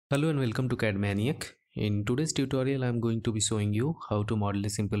Hello and welcome to CAD Maniac. In today's tutorial, I'm going to be showing you how to model a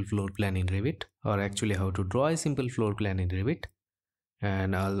simple floor plan in Revit, or actually how to draw a simple floor plan in Revit.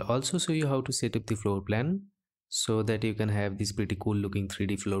 And I'll also show you how to set up the floor plan so that you can have these pretty cool looking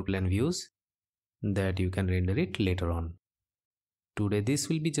 3D floor plan views that you can render it later on. Today this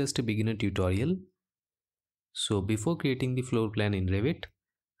will be just a beginner tutorial. So before creating the floor plan in Revit,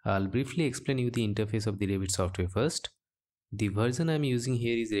 I'll briefly explain you the interface of the Revit software first. The version I'm using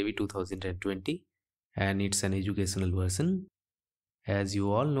here is REVIT 2020 and it's an educational version. As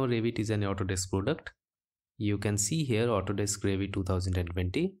you all know, REVIT is an Autodesk product. You can see here Autodesk REVIT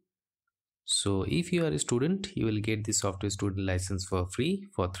 2020. So if you are a student, you will get the software student license for free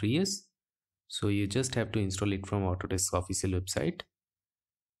for 3 years. So you just have to install it from Autodesk official website.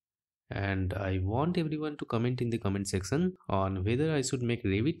 And I want everyone to comment in the comment section on whether I should make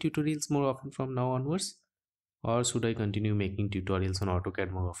REVIT tutorials more often from now onwards, or should I continue making tutorials on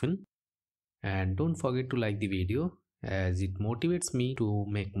AutoCAD more often. And don't forget to like the video as it motivates me to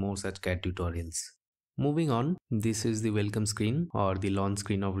make more such CAD tutorials. Moving on, this is the welcome screen or the launch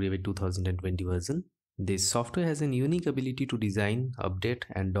screen of REVIT 2020 version. This software has a unique ability to design, update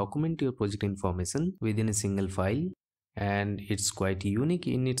and document your project information within a single file, and it's quite unique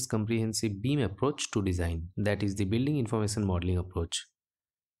in its comprehensive BIM approach to design, that is the building information modeling approach.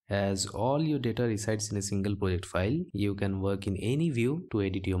 As all your data resides in a single project file, you can work in any view to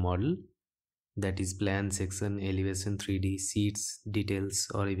edit your model, that is plan, section, elevation, 3D, sheets,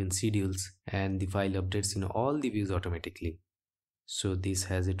 details or even schedules, and the file updates in all the views automatically. So this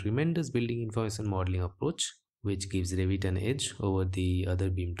has a tremendous building information modeling approach which gives Revit an edge over the other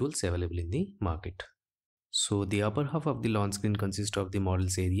BIM tools available in the market. So the upper half of the launch screen consists of the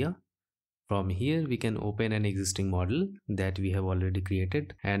models area. From here we can open an existing model that we have already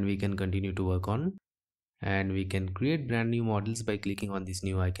created and we can continue to work on, and we can create brand new models by clicking on this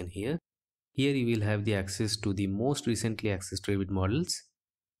new icon here. Here you will have the access to the most recently accessed Revit models,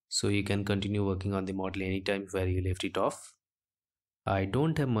 so you can continue working on the model anytime where you left it off. I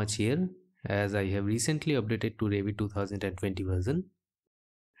don't have much here as I have recently updated to Revit 2020 version,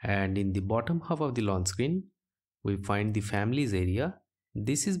 and in the bottom half of the launch screen we find the families area.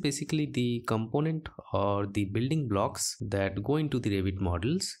 This is basically the component or the building blocks that go into the Revit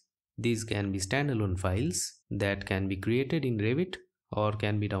models. These can be standalone files that can be created in Revit or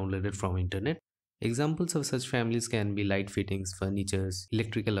can be downloaded from internet. Examples of such families can be light fittings, furnitures,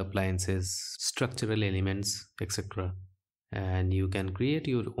 electrical appliances, structural elements, etc. And you can create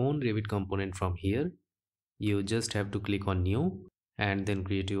your own Revit component from here. You just have to click on new and then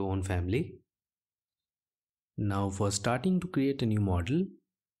create your own family. Now for starting to create a new model,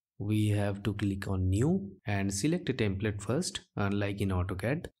 we have to click on new and select a template first. Unlike in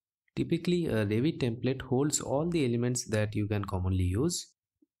AutoCAD, typically a Revit template holds all the elements that you can commonly use.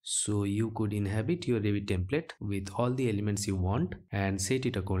 So you could inhabit your Revit template with all the elements you want and set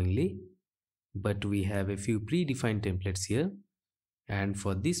it accordingly. But we have a few predefined templates here, and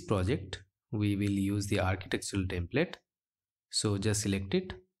for this project we will use the architectural template. So just select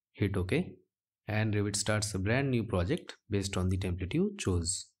it, hit OK, and Revit starts a brand new project based on the template you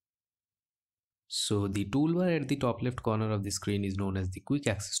chose. So the toolbar at the top left corner of the screen is known as the quick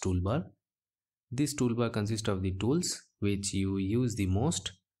access toolbar. This toolbar consists of the tools which you use the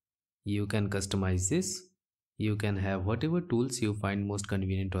most. You can customize this. You can have whatever tools you find most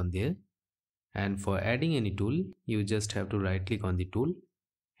convenient on there. And for adding any tool, you just have to right click on the tool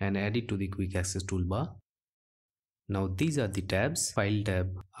and add it to the quick access toolbar. Now these are the tabs: File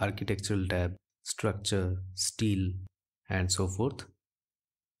tab, Architectural tab, Structure, Steel, and so forth.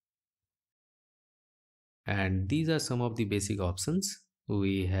 And these are some of the basic options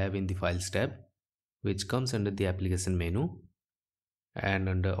we have in the Files tab, which comes under the Application menu. And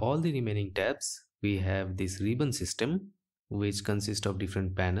under all the remaining tabs, we have this ribbon system, which consists of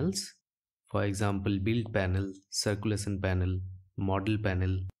different panels. For example, Build panel, Circulation panel, Model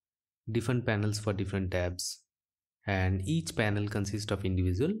panel, different panels for different tabs. And each panel consists of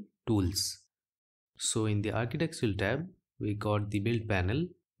individual tools. So in the Architectural tab, we got the Build panel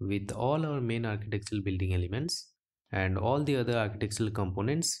with all our main architectural building elements and all the other architectural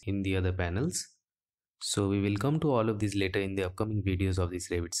components in the other panels. So we will come to all of these later in the upcoming videos of this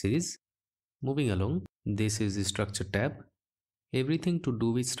Revit series. Moving along, this is the Structure tab. Everything to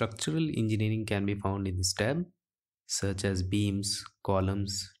do with structural engineering can be found in this tab, such as beams,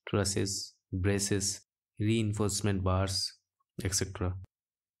 columns, trusses, braces, reinforcement bars, etc.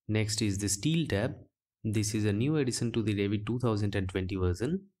 Next is the Steel tab. This is a new addition to the Revit 2020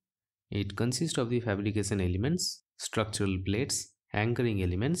 version. It consists of the fabrication elements, structural plates, anchoring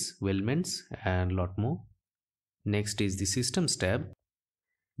elements, weldments, and lot more. Next is the Systems tab.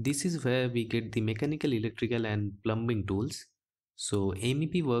 This is where we get the mechanical, electrical and plumbing tools. So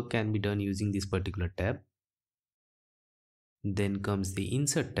MEP work can be done using this particular tab. Then comes the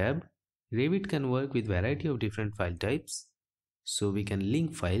Insert tab. Revit can work with variety of different file types. So we can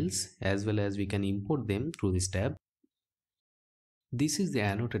link files as well as we can import them through this tab. This is the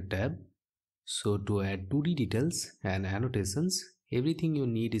Annotate tab. So to add 2D details and annotations, everything you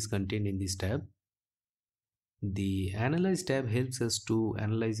need is contained in this tab. The Analyze tab helps us to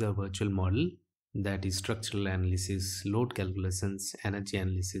analyze our virtual model, that is structural analysis, load calculations, energy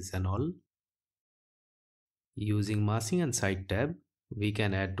analysis and all. Using Massing and Site tab, we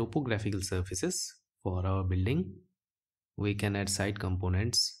can add topographical surfaces for our building. We can add site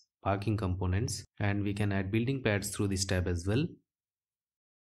components, parking components, and we can add building pads through this tab as well.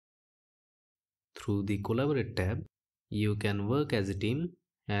 Through the Collaborate tab, you can work as a team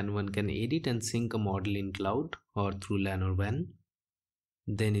and one can edit and sync a model in cloud or through LAN or WAN.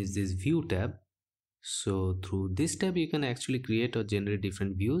 Then is this View tab. So through this tab you can actually create or generate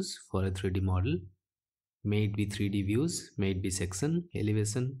different views for a 3D model. May it be 3D views, may it be section,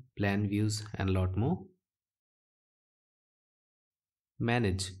 elevation, plan views and a lot more.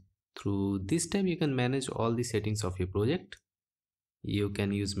 Manage. Through this tab you can manage all the settings of your project. You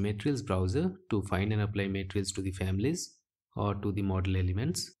can use Materials browser to find and apply materials to the families or to the model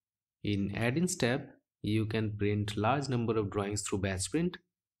elements. In Add-ins tab, you can print large number of drawings through batch print.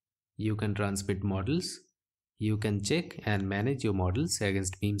 You can transmit models. You can check and manage your models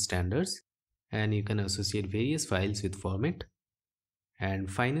against BIM standards, and you can associate various files with format. And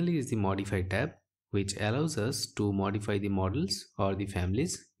finally is the Modify tab, which allows us to modify the models or the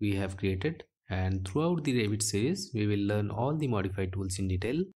families we have created. And throughout the Revit series, we will learn all the modify tools in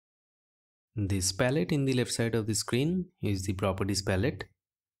detail. This palette in the left side of the screen is the Properties palette,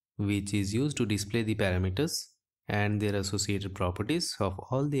 which is used to display the parameters and their associated properties of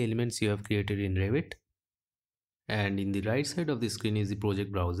all the elements you have created in Revit. And in the right side of the screen is the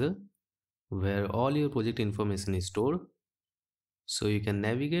Project browser, where all your project information is stored. So you can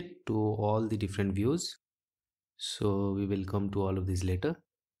navigate to all the different views. So we will come to all of these later.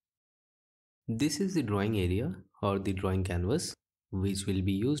 This is the drawing area or the drawing canvas, which will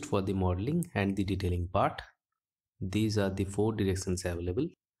be used for the modeling and the detailing part. These are the 4 directions available,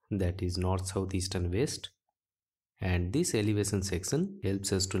 that is north, south, east and west. And this elevation section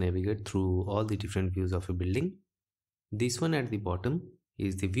helps us to navigate through all the different views of a building. This one at the bottom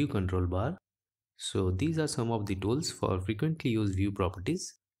is the view control bar. So these are some of the tools for frequently used view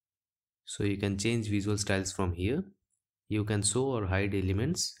properties. So you can change visual styles from here. You can show or hide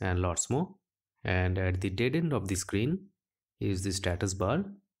elements and lots more. And at the dead end of the screen is the status bar,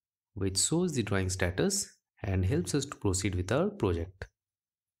 which shows the drawing status and helps us to proceed with our project.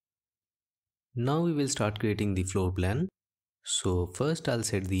 Now we will start creating the floor plan. So first I'll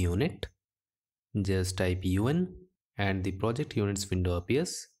set the unit. Just type UN and the project units window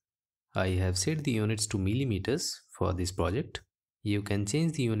appears. I have set the units to millimeters for this project. You can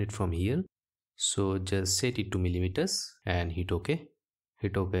change the unit from here. So just set it to millimeters and hit OK.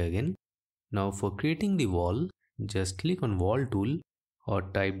 Hit OK again. Now for creating the wall, just click on Wall tool or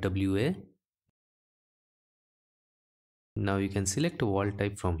type WA. Now you can select a wall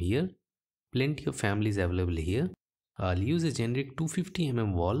type from here. Plenty of families available here. I'll use a generic 250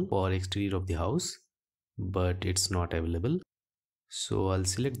 mm wall for exterior of the house, but it's not available. So I'll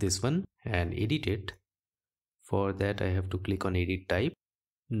select this one and edit it. For that I have to click on Edit Type.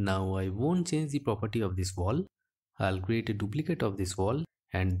 Now I won't change the property of this wall. I'll create a duplicate of this wall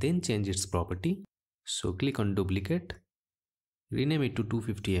and then change its property. So click on Duplicate, rename it to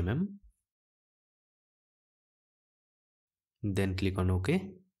 250 mm. Then click on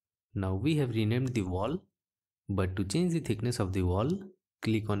OK. Now we have renamed the wall, but to change the thickness of the wall,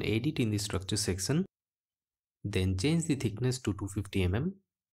 click on Edit in the Structure section. Then change the thickness to 250 mm.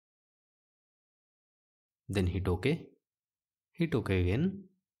 Then hit OK. Hit OK again.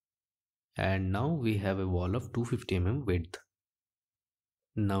 And now we have a wall of 250 mm width.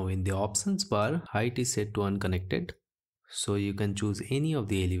 Now in the options bar, height is set to unconnected. So you can choose any of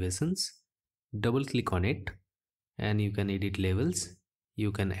the elevations. Double click on it and you can edit levels.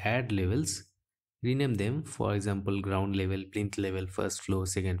 You can add levels. Rename them, for example, ground level, plinth level, first floor,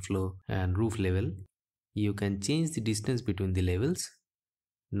 second floor and roof level. You can change the distance between the levels.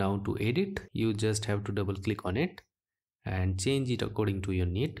 Now to edit, you just have to double click on it and change it according to your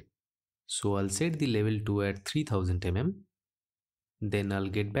need. So I'll set the level 2 at 3000 mm. Then I'll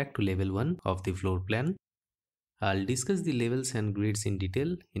get back to level 1 of the floor plan. I'll discuss the levels and grids in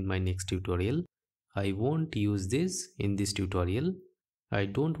detail in my next tutorial. I won't use this in this tutorial. I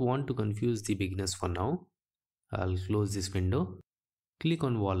don't want to confuse the beginners for now. I'll close this window. Click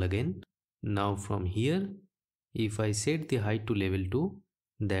on wall again. Now from here, if I set the height to level 2,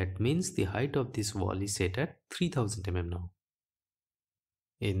 that means the height of this wall is set at 3000 mm now.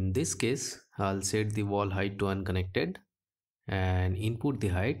 In this case, I'll set the wall height to unconnected and input the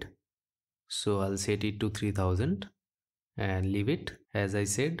height. So I'll set it to 3000 and leave it. As I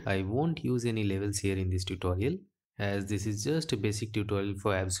said, I won't use any levels here in this tutorial, as this is just a basic tutorial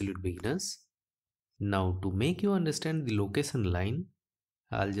for absolute beginners. Now to make you understand the location line,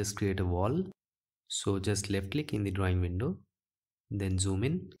 I'll just create a wall. So just left click in the drawing window, then zoom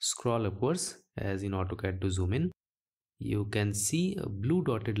in, scroll upwards as in AutoCAD to zoom in. You can see a blue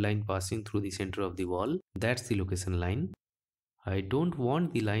dotted line passing through the center of the wall. That's the location line. I don't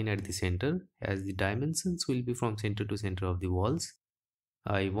want the line at the center, as the dimensions will be from center to center of the walls.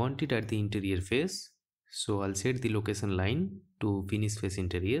 I want it at the interior face. So I'll set the location line to finish face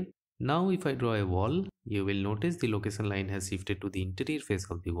interior. Now if I draw a wall, you will notice the location line has shifted to the interior face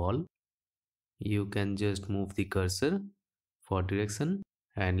of the wall. You can just move the cursor for direction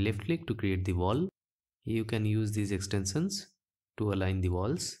and left click to create the wall. You can use these extensions to align the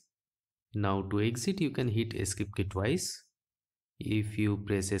walls. Now to exit, you can hit escape key twice. If you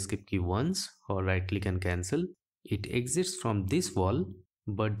press escape key once or right click and cancel, it exits from this wall,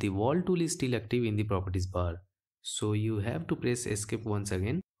 but the wall tool is still active in the properties bar. So you have to press escape once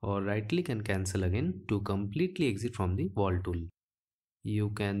again or right click and cancel again to completely exit from the wall tool. You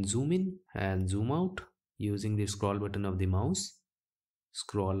can zoom in and zoom out using the scroll button of the mouse.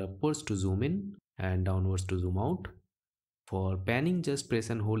 Scroll upwards to zoom in and downwards to zoom out. For panning, just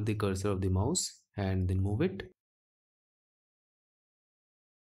press and hold the cursor of the mouse and then move it.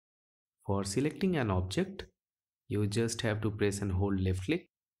 For selecting an object, you just have to press and hold left click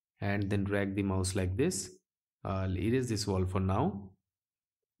and then drag the mouse like this. I'll erase this wall for now.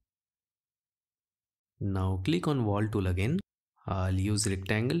 Now click on wall tool again. I'll use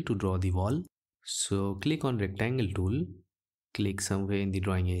rectangle to draw the wall. So click on rectangle tool, click somewhere in the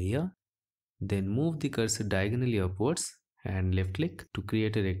drawing area, then move the cursor diagonally upwards and left click to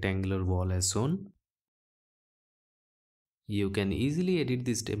create a rectangular wall as shown. You can easily edit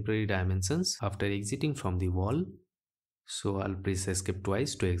these temporary dimensions after exiting from the wall. So I'll press escape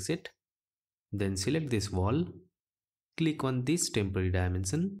twice to exit. Then select this wall, click on this temporary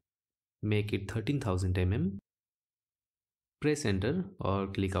dimension, make it 13,000 mm. Press enter or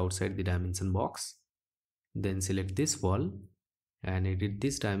click outside the dimension box. Then select this wall and edit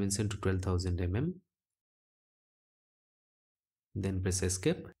this dimension to 12,000 mm. Then press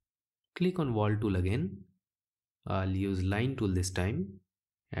escape. Click on wall tool again. I'll use line tool this time,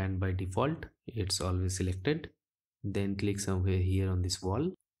 and by default it's always selected. Then click somewhere here on this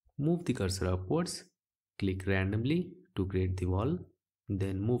wall. Move the cursor upwards. Click randomly to create the wall.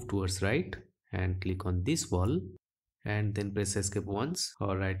 Then move towards right and click on this wall. And then press escape once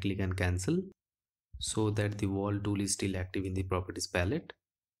or right click and cancel, so that the wall tool is still active in the properties palette,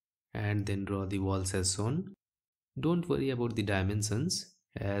 and then draw the walls as shown. Don't worry about the dimensions,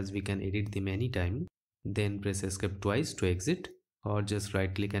 as we can edit them anytime. Then press escape twice to exit or just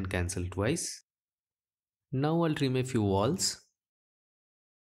right click and cancel twice. Now I'll trim a few walls.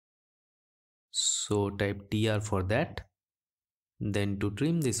 So type TR for that. Then to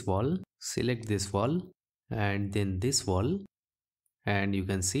trim this wall, select this wall and then this wall, and you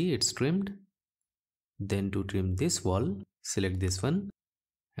can see it's trimmed. Then to trim this wall, select this one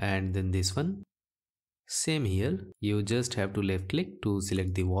and then this one. Same here, you just have to left click to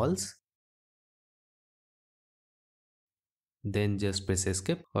select the walls. Then just press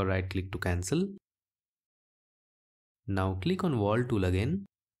escape or right click to cancel. Now click on wall tool again.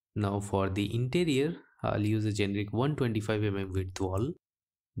 Now for the interior, I'll use a generic 125 mm width wall,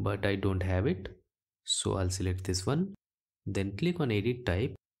 but I don't have it. So I'll select this one. Then click on edit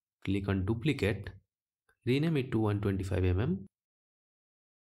type, click on duplicate, rename it to 125 mm.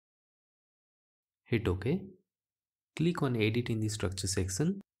 Hit OK. Click on edit in the structure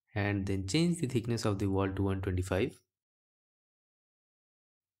section and then change the thickness of the wall to 125.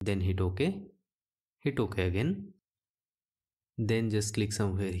 Then hit OK. Hit OK again. Then just click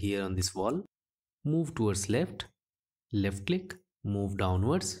somewhere here on this wall. Move towards left, left click, move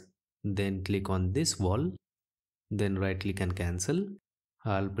downwards. Then click on this wall. Then right click and cancel.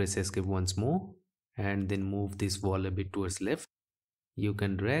 I'll press escape once more and then move this wall a bit towards left. You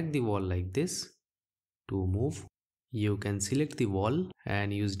can drag the wall like this to move. You can select the wall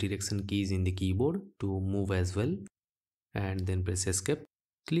and use direction keys in the keyboard to move as well, and then press escape.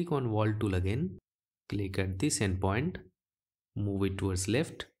 Click on wall tool again. Click at this endpoint. Move it towards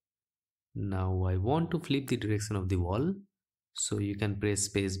left. Now I want to flip the direction of the wall, so you can press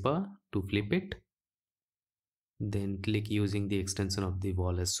spacebar to flip it. then click using the extension of the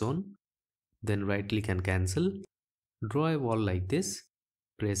wall as shown, then right click and cancel. Draw a wall like this,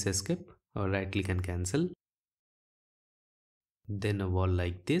 press escape or right click and cancel, then a wall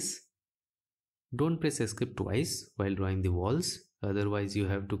like this. Don't press escape twice while drawing the walls, otherwise you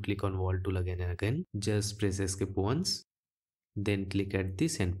have to click on wall tool again and again. Just press escape once, then click at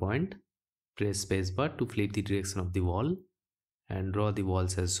this endpoint, press spacebar to flip the direction of the wall and draw the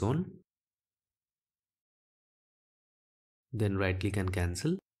walls as shown. Then right click and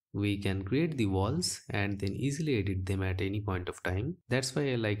cancel. We can create the walls and then easily edit them at any point of time. That's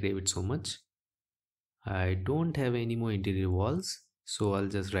why I like Revit so much. I don't have any more interior walls, so I'll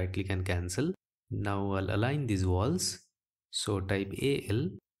just right click and cancel. Now I'll align these walls. So type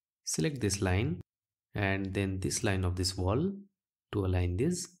AL, select this line and then this line of this wall to align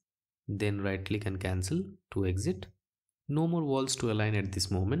this. Then right click and cancel to exit. No more walls to align at this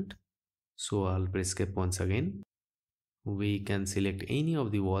moment. So I'll press escape once again. We can select any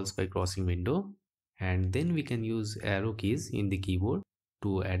of the walls by crossing window and then we can use arrow keys in the keyboard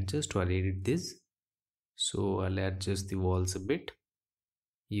to adjust or edit this. So I'll adjust the walls a bit.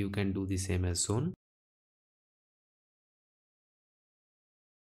 You can do the same as shown.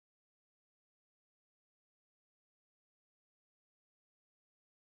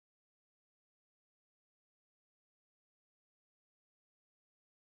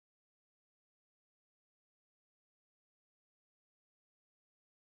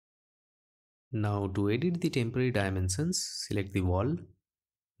 Now to edit the temporary dimensions, select the wall,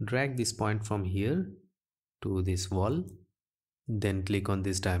 drag this point from here to this wall, then click on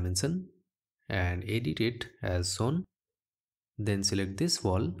this dimension and edit it as shown. Then select this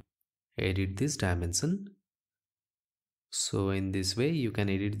wall, edit this dimension. So in this way you can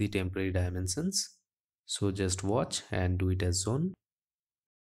edit the temporary dimensions. So just watch and do it as shown.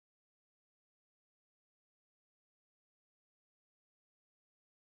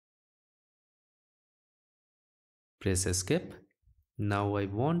 Press escape. Now I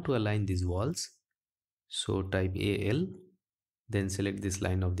want to align these walls. So type AL, then select this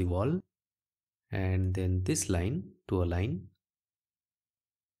line of the wall and then this line to align.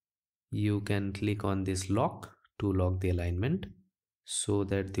 You can click on this lock to lock the alignment so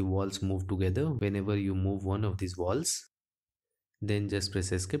that the walls move together whenever you move one of these walls. Then just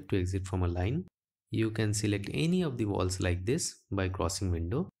press escape to exit from a line. You can select any of the walls like this by crossing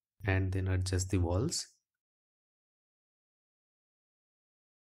window and then adjust the walls.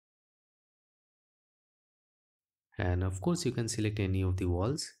 And of course you can select any of the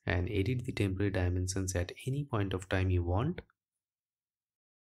walls and edit the temporary dimensions at any point of time you want.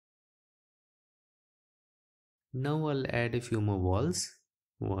 Now I'll add a few more walls,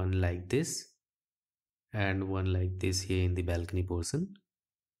 one like this and one like this here in the balcony portion.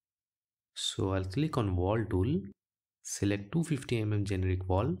 So I'll click on wall tool, select 250 mm generic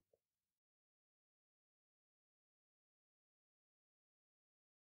wall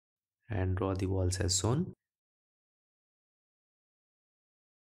and draw the walls as shown.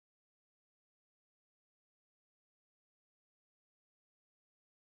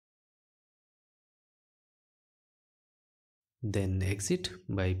 Then exit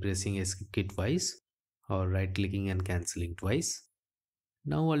by pressing escape key twice or right clicking and cancelling twice.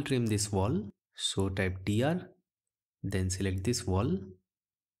 Now I'll trim this wall. So type TR, then select this wall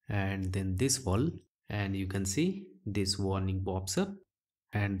and then this wall, and you can see this warning pops up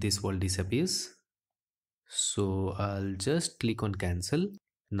and this wall disappears. So I'll just click on cancel.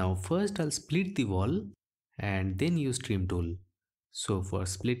 Now first I'll split the wall and then use trim tool. So for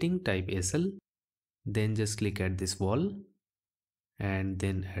splitting type SL, then just click at this wall and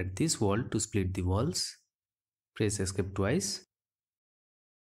then at this wall to split the walls. Press escape twice.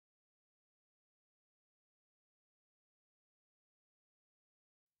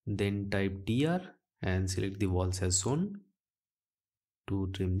 Then type TR and select the walls as shown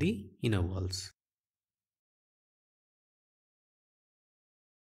to trim the inner walls.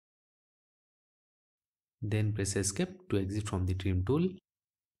 Then press escape to exit from the trim tool.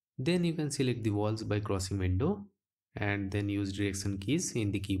 Then you can select the walls by crossing window and then use direction keys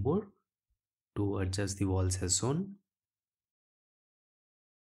in the keyboard to adjust the walls as shown.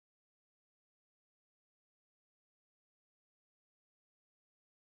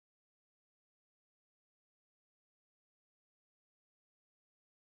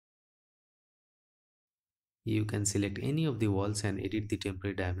 You can select any of the walls and edit the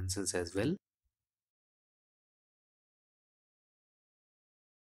temporary dimensions as well.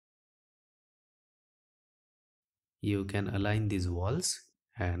 You can align these walls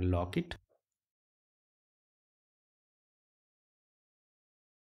and lock it.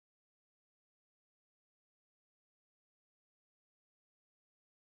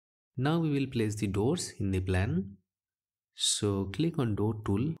 Now we will place the doors in the plan. So click on door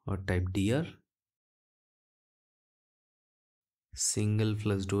tool or type DR. Single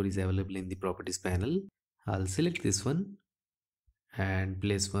flush door is available in the properties panel. I'll select this one and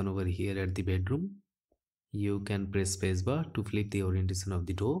place one over here at the bedroom. You can press spacebar to flip the orientation of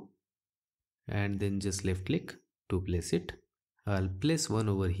the door and then just left click to place it. I'll place one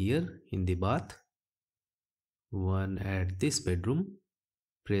over here in the bath, one at this bedroom.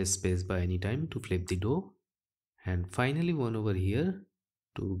 Press spacebar anytime to flip the door, and finally one over here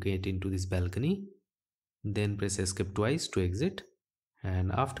to get into this balcony. Then press escape twice to exit,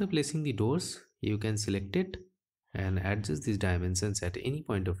 and after placing the doors you can select it and adjust these dimensions at any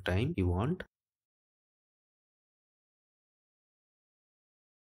point of time you want.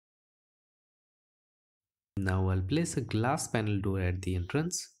 Now I'll place a glass panel door at the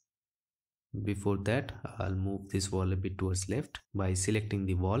entrance. Before that, I'll move this wall a bit towards left by selecting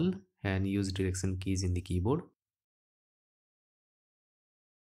the wall and use direction keys in the keyboard.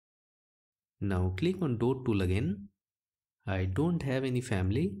 Now click on door tool again. I don't have any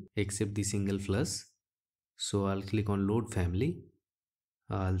family except the single flush, so I'll click on load family.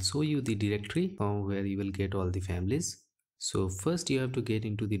 I'll show you the directory from where you will get all the families. So first you have to get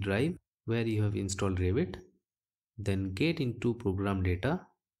into the drive where you have installed Revit, then get into program data,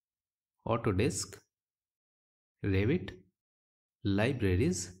 Autodesk, Revit,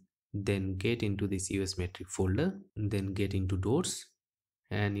 libraries, then get into this US metric folder, then get into doors,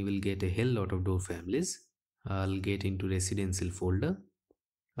 and you will get a hell lot of door families. I'll get into residential folder.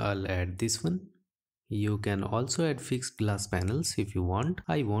 I'll add this one. You can also add fixed glass panels if you want.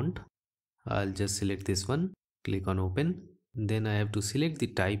 I won't. I'll just select this one, click on open. Then I have to select the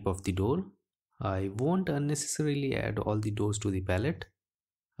type of the door. I won't unnecessarily add all the doors to the palette.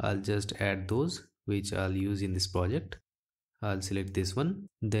 I'll just add those which I'll use in this project. I'll select this one,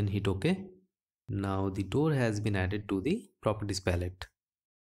 then hit OK. Now the door has been added to the properties palette.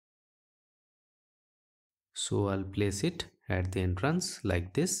 So I'll place it at the entrance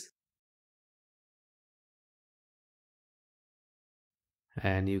like this.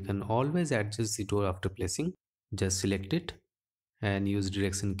 And you can always adjust the door after placing. Just select it and use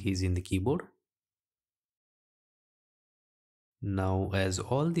direction keys in the keyboard. Now as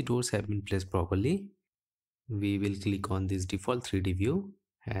all the doors have been placed properly, we will click on this default 3D view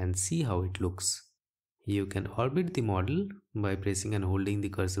and see how it looks. You can orbit the model by pressing and holding the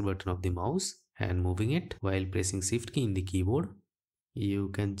cursor button of the mouse and moving it while pressing shift key in the keyboard. You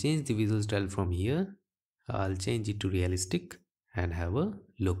can change the visual style from here. I'll change it to realistic and have a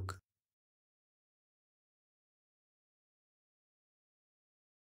look.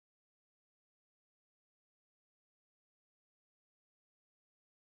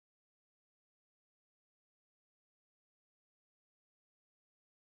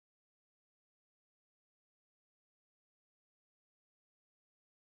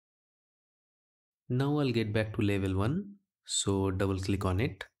 Now I'll get back to level 1, so double click on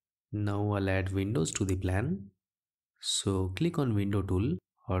it. Now I'll add windows to the plan. So click on window tool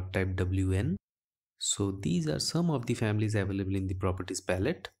or type WN. So these are some of the families available in the properties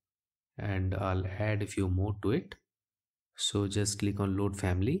palette, and I'll add a few more to it. So just click on load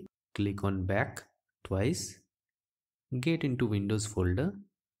family, click on back twice, get into Windows folder,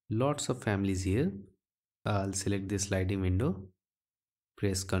 lots of families here. I'll select this sliding window,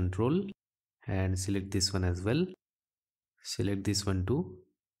 press Ctrl and select this one as well. Select this one too.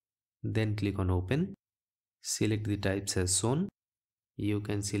 Then click on open. Select the types as shown. You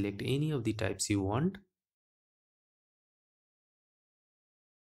can select any of the types you want.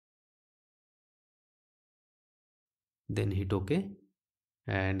 Then hit OK.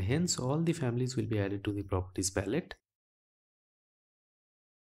 And hence all the families will be added to the properties palette.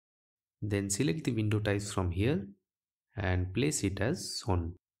 Then select the window types from here and place it as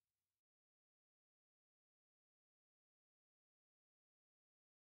shown.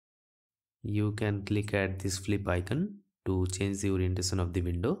 You can click at this flip icon to change the orientation of the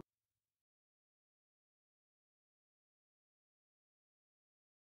window.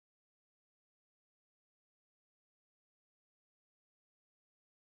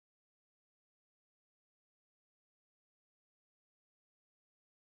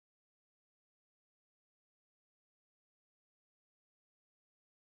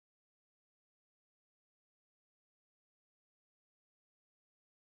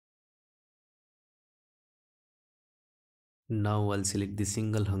 Now I'll select the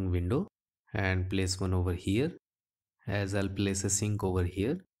single hung window and place one over here, as I'll place a sink over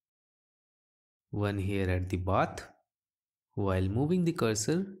here, one here at the bath. While moving the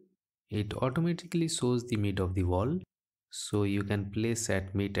cursor, it automatically shows the mid of the wall. So you can place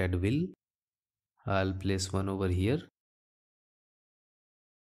admit at will. I'll place one over here.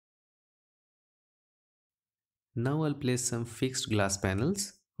 Now I'll place some fixed glass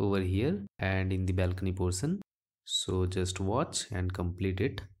panels over here and in the balcony portion. So just watch and complete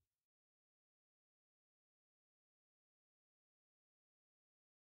it.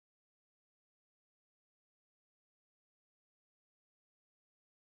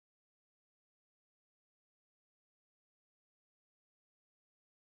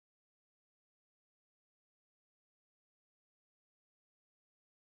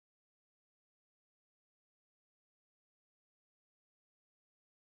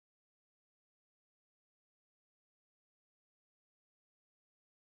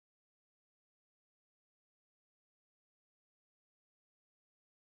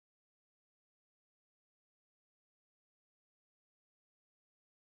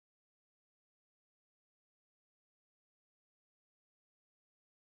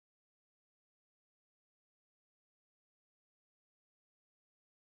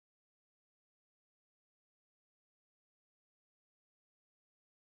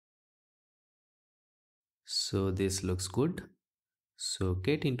 So this looks good. So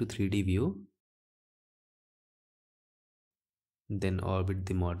get into 3D view, then orbit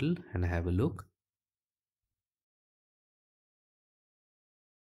the model and have a look.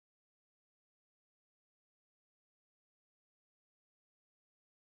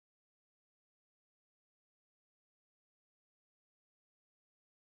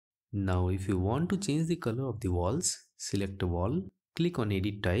 Now if you want to change the color of the walls, select a wall, click on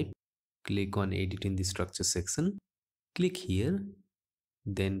edit type, click on edit in the structure section, click here,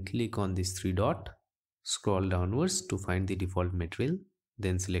 then click on this three dot, scroll downwards to find the default material,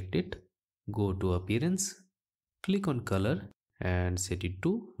 then select it, go to appearance, click on color and set it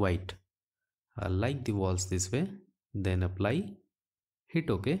to white. I like the walls this way, then apply, hit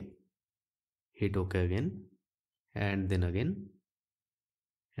OK, hit OK again and then again,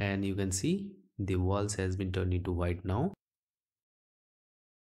 and you can see the walls has been turned into white now.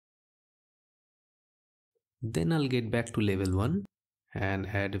 Then I'll get back to level 1 and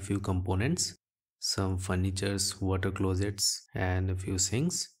add a few components, some furnitures, water closets and a few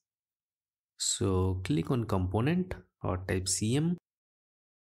sinks. So click on component or type CM.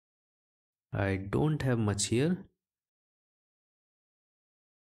 I don't have much here,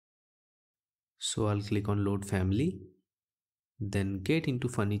 so I'll click on load family, then get into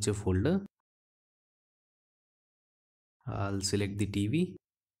furniture folder. I'll select the TV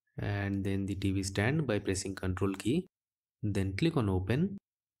and then the TV stand by pressing Ctrl key, then click on open.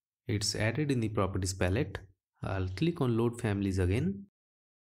 It's added in the properties palette. I'll click on load families again,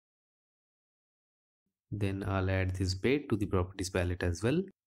 then I'll add this bed to the properties palette as well.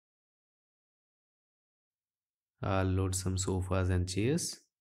 I'll load some sofas and chairs.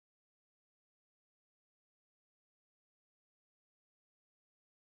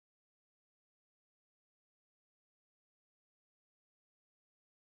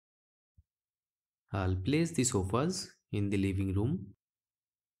 I'll place the sofas in the living room.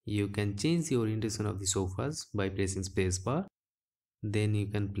 You can change the orientation of the sofas by pressing spacebar. Then you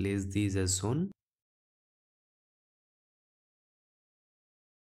can place these as shown.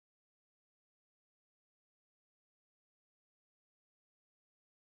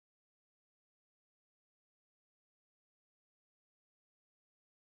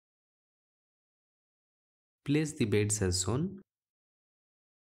 Place the beds as shown.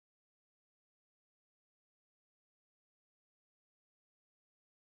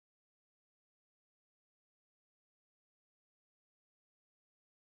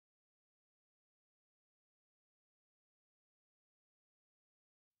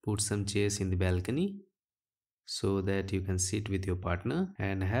 Put some chairs in the balcony so that you can sit with your partner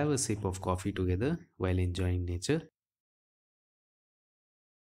and have a sip of coffee together while enjoying nature.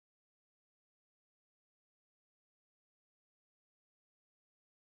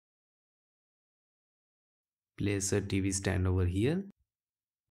 Place a TV stand over here.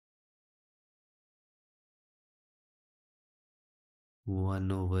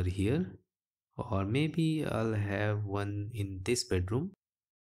 One over here, or maybe I'll have one in this bedroom.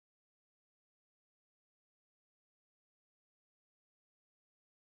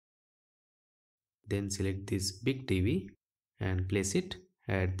 Then select this big TV and place it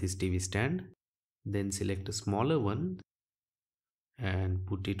at this TV stand. Then select a smaller one and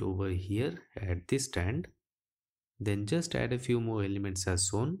put it over here at this stand. Then just add a few more elements as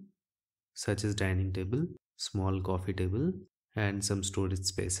shown, such as dining table, small coffee table and some storage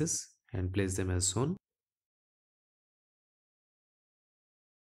spaces, and place them as shown.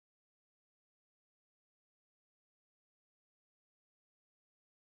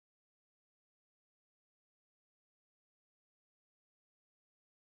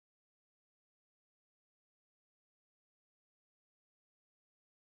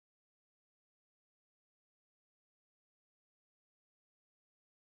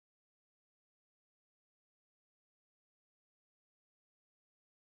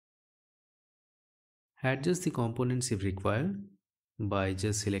 Adjust the components if required by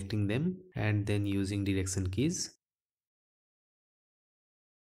just selecting them and then using direction keys.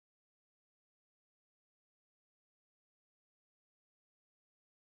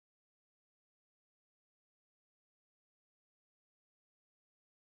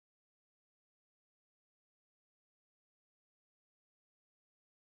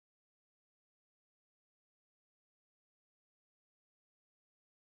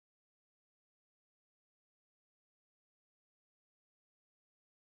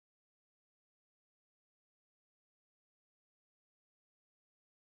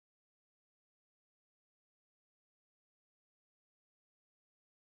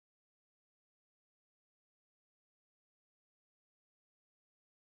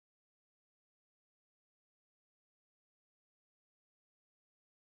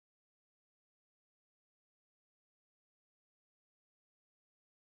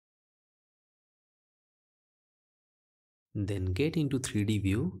 Then get into 3D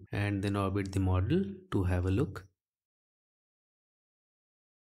view and then orbit the model to have a look.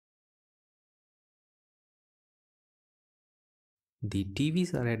 The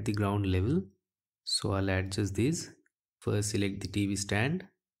TVs are at the ground level, so I'll adjust these. First select the TV stand,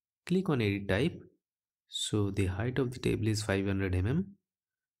 click on edit type. So the height of the table is 500 mm,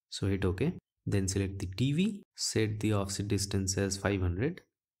 so hit OK. Then select the TV, set the offset distance as 500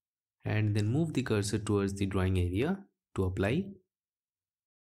 and then move the cursor towards the drawing area to apply.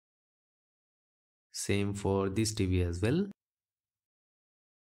 Same for this TV as well.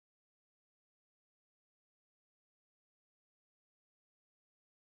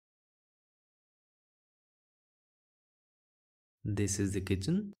 This is the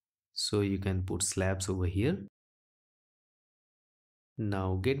kitchen, so you can put slabs over here.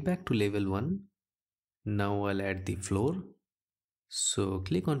 Now get back to level 1. Now I'll add the floor. So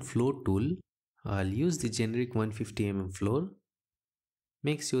click on floor tool. I'll use the generic 150 mm floor.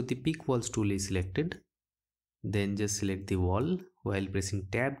 Make sure the peak walls tool is selected. Then just select the wall while pressing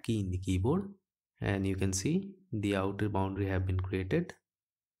tab key in the keyboard. And you can see the outer boundary have been created.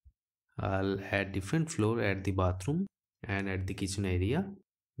 I'll add different floor at the bathroom and at the kitchen area,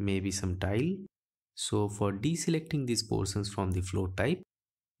 maybe some tile. So for deselecting these portions from the floor type,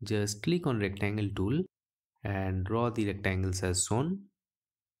 just click on rectangle tool and draw the rectangles as shown,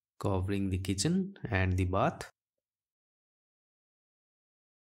 covering the kitchen and the bath.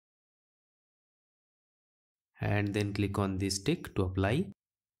 And then click on this tick to apply.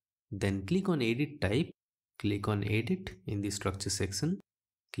 Then click on edit type, click on edit in the structure section,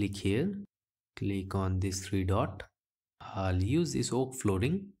 click here, click on this 3 dot. I'll use this oak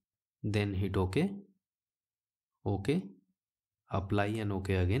flooring, then hit OK, OK, apply and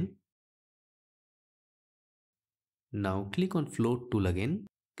OK again. Now click on float tool again,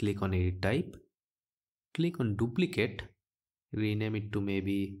 click on edit type, click on duplicate, rename it to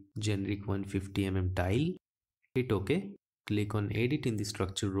maybe generic 150 mm tile, hit OK, click on edit in the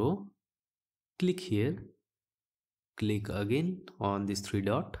structure row, click here, click again on this 3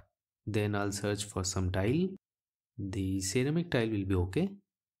 dot, then I'll search for some tile. The ceramic tile will be OK.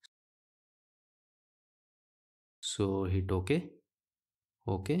 So hit OK,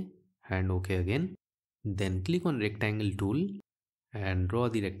 OK and OK again. Then click on rectangle tool and draw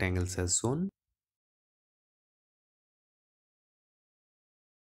the rectangles as shown.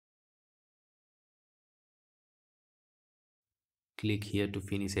 Click here to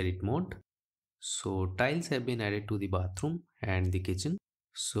finish edit mode. So tiles have been added to the bathroom and the kitchen.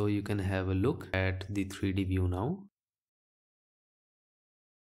 So you can have a look at the 3D view now.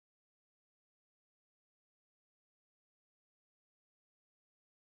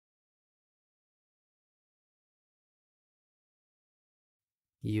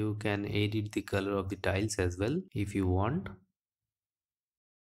 You can edit the color of the tiles as well if you want.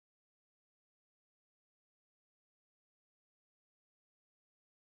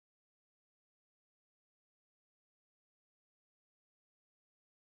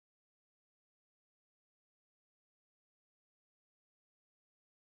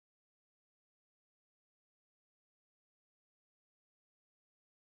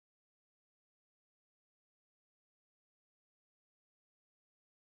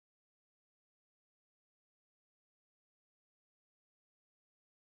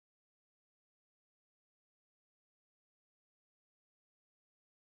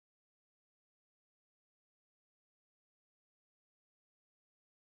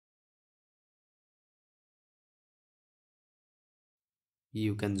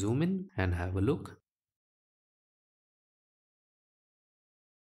 You can zoom in and have a look.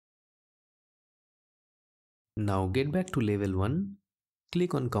 Now get back to level 1,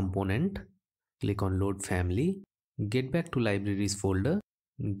 click on component, click on load family, get back to libraries folder,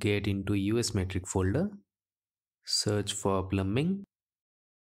 get into US metric folder, search for plumbing.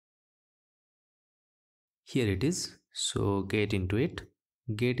 Here it is, so get into it,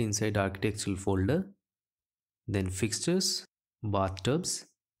 get inside architectural folder, then fixtures, bathtubs.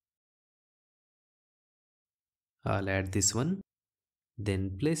 I'll add this one,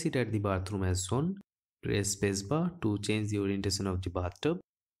 then place it at the bathroom as shown. Press spacebar to change the orientation of the bathtub.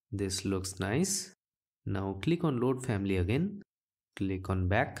 This looks nice. Now click on load family again, click on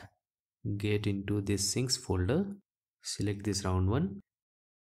back, get into this sinks folder, select this round one,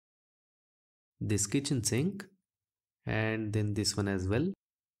 this kitchen sink, and then this one as well.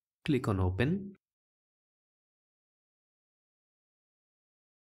 Click on open,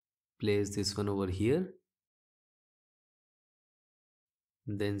 place this one over here,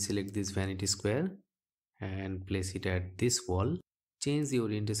 then select this vanity square and place it at this wall. Change the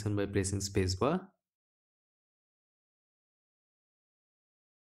orientation by pressing spacebar.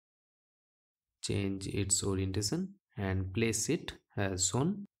 Change its orientation and place it as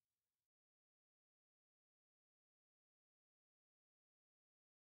shown.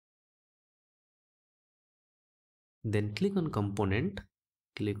 Then click on component,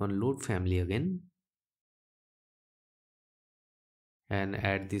 click on load family again and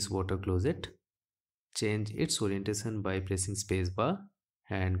add this water closet. Change its orientation by pressing spacebar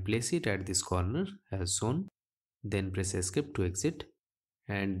and place it at this corner as shown. Then press escape to exit,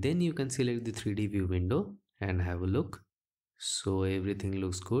 and then you can select the 3D view window and have a look. So everything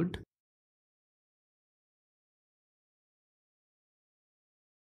looks good.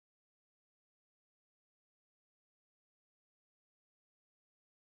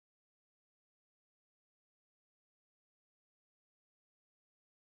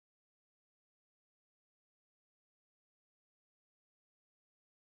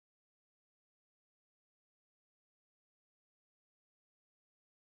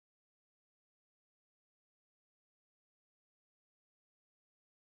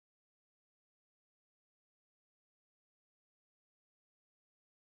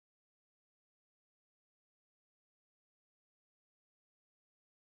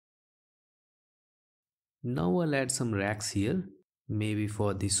 Now I'll add some racks here, maybe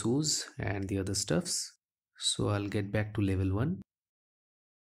for the shoes and the other stuffs. So I'll get back to level 1.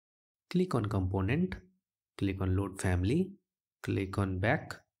 Click on component, click on load family, click on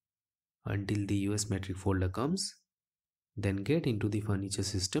back until the US metric folder comes. Then get into the furniture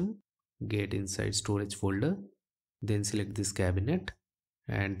system, get inside storage folder, then select this cabinet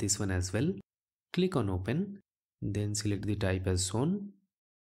and this one as well. Click on open, then select the type as shown.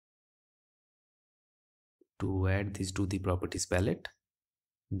 To add this to the properties palette,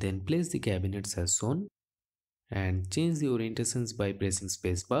 then place the cabinets as shown and change the orientations by pressing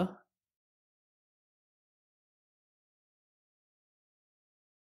spacebar.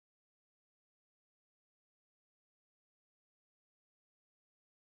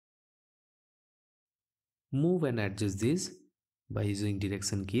 Move and adjust these by using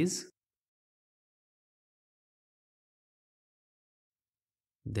direction keys.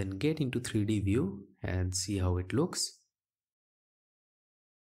 Then get into 3D view and see how it looks.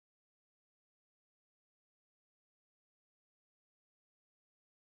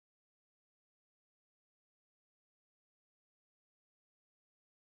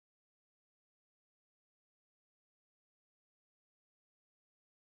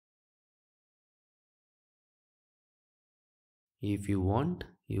 If you want,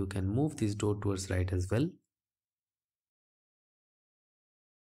 you can move this door towards right as well.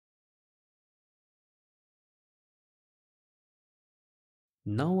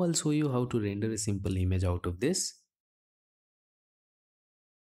 Now I'll show you how to render a simple image out of this.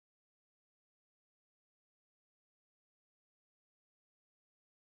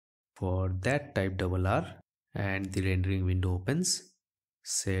 For that, type $R and the rendering window opens.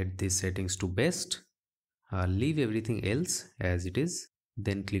 Set the settings to best. Leave everything else as it is.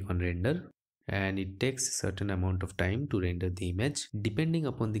 Then click on render, and it takes a certain amount of time to render the image depending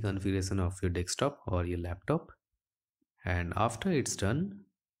upon the configuration of your desktop or your laptop. And after it's done,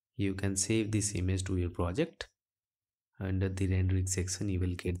 you can save this image to your project. Under the rendering section you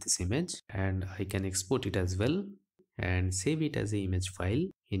will get this image, and I can export it as well and save it as an image file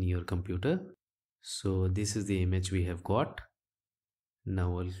in your computer. So this is the image we have got.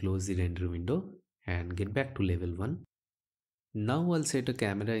 Now I'll close the render window and get back to level 1. Now I'll set a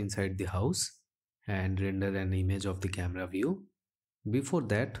camera inside the house and render an image of the camera view. Before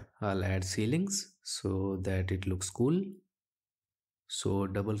that, I'll add ceilings so that it looks cool. So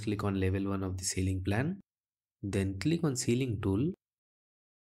double click on level 1 of the ceiling plan. Then click on ceiling tool.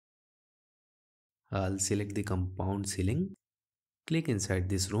 I'll select the compound ceiling, click inside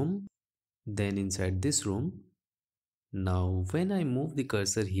this room, then inside this room. Now when I move the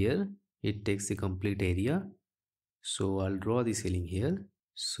cursor here, it takes the complete area. So I'll draw the ceiling here.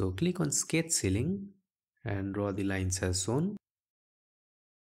 So click on sketch ceiling and draw the lines as shown.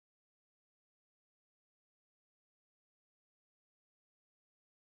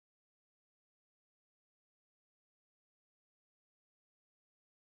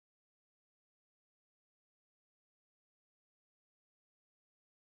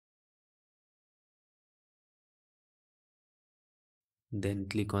 Then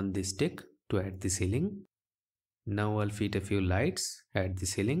click on this tick to add the ceiling. Now I'll fit a few lights at the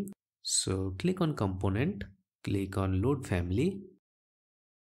ceiling. So click on component, click on load family.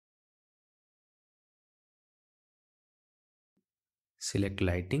 Select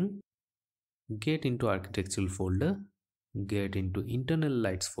lighting, get into architectural folder, get into internal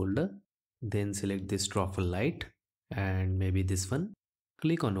lights folder, then select this truffle light and maybe this one.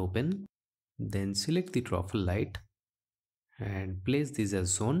 Click on open, then select the truffle light and place this as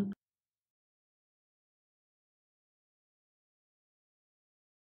zone.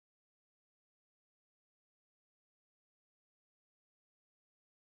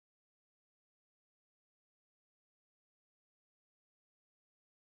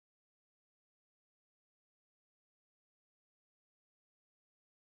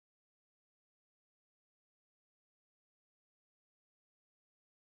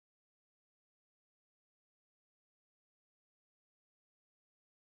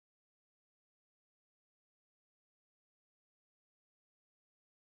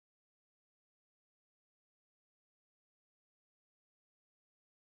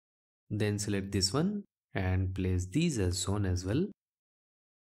 Then select this one and place these as zone as well.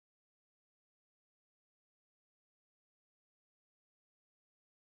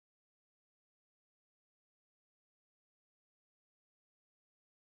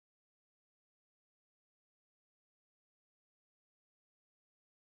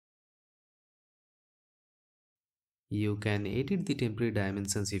 You can edit the temporary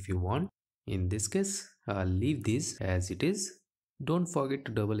dimensions if you want. In this case, I'll leave this as it is. Don't forget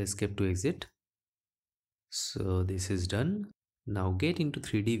to double escape to exit. So this is done. Now get into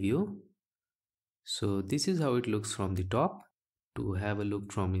 3D view. So this is how it looks from the top. To have a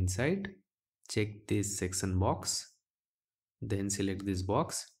look from inside, check this section box. Then select this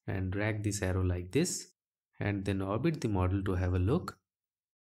box and drag this arrow like this. And then orbit the model to have a look.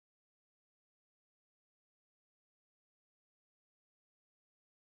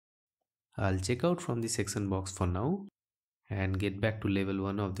 I'll check out from the section box for now and get back to level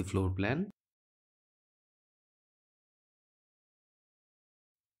 1 of the floor plan.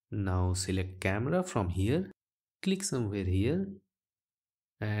 Now select camera from here, click somewhere here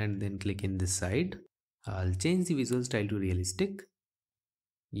and then click in this side. I'll change the visual style to realistic.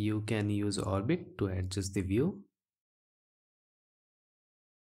 You can use orbit to adjust the view.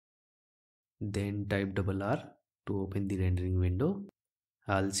 Then type R to open the rendering window.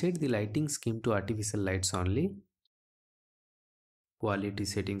 I'll set the lighting scheme to artificial lights only. Quality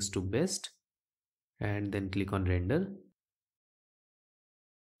settings to best and then click on render.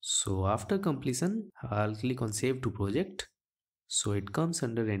 So after completion, I'll click on save to project. So it comes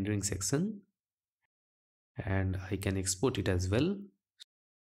under rendering section and I can export it as well.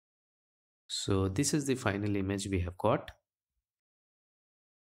 So this is the final image we have got.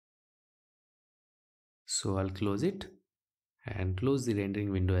 So I'll close it and close the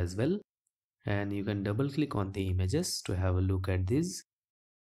rendering window as well. And you can double click on the images to have a look at this.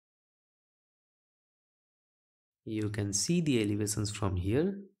 You can see the elevations from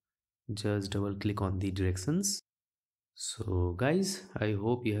here. Just double click on the directions. So guys, I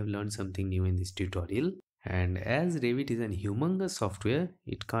hope you have learned something new in this tutorial. And as Revit is an humongous software,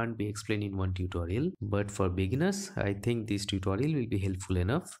 it can't be explained in one tutorial. But for beginners, I think this tutorial will be helpful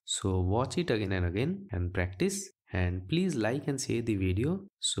enough. So watch it again and again and practice. And please like and share the video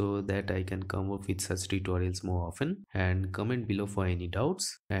so that I can come up with such tutorials more often. And comment below for any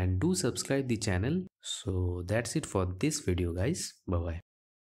doubts. And do subscribe the channel. So that's it for this video guys. Bye bye.